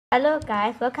Hello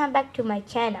guys, welcome back to my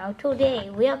channel. Today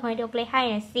we are going to play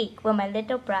hide and seek with my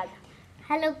little brother.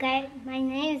 Hello guys, my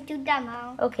name is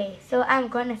Tudamo. Okay, so I'm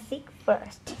gonna seek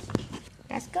first.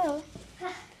 Let's go.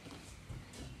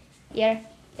 Here,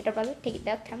 little brother, take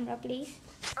the camera please.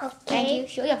 Okay. Thank you.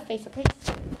 Show your face, okay?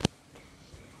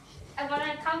 I'm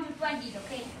gonna count to 20,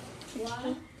 okay?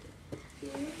 1, 2,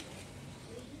 3.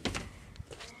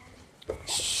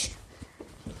 Shh.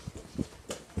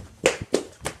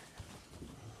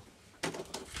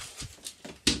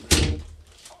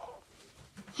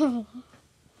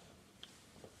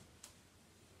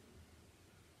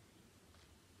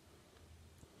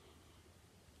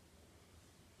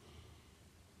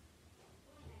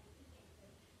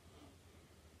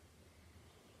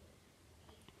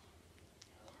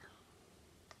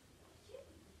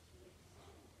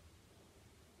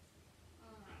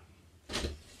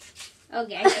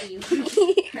 Okay, I see you.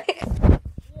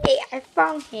 Hey, I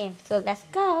found him. So let's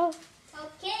go.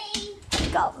 Okay. Let's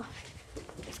go.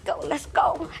 Let's go. Let's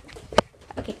go.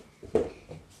 Okay.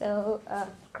 So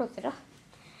close it off.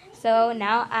 So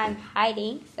now I'm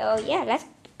hiding. So yeah, let's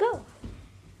go.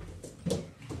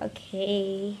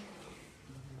 Okay.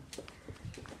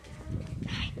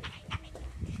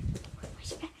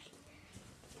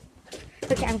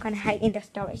 Okay, I'm gonna hide in the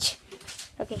storage.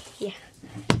 Okay, here.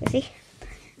 You see?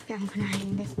 Okay, I'm gonna hide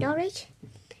in the storage.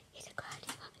 Here's a card.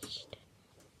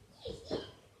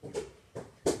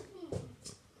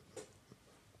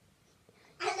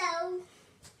 Hello.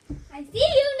 I see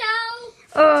you now.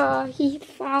 Oh, he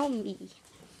found me.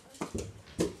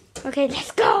 Okay,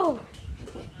 let's go.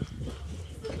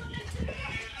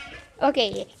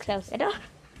 Okay, close it up.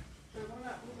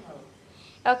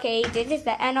 Okay, this is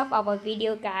the end of our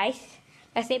video, guys.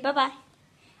 Let's say bye-bye.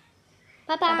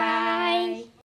 Bye-bye.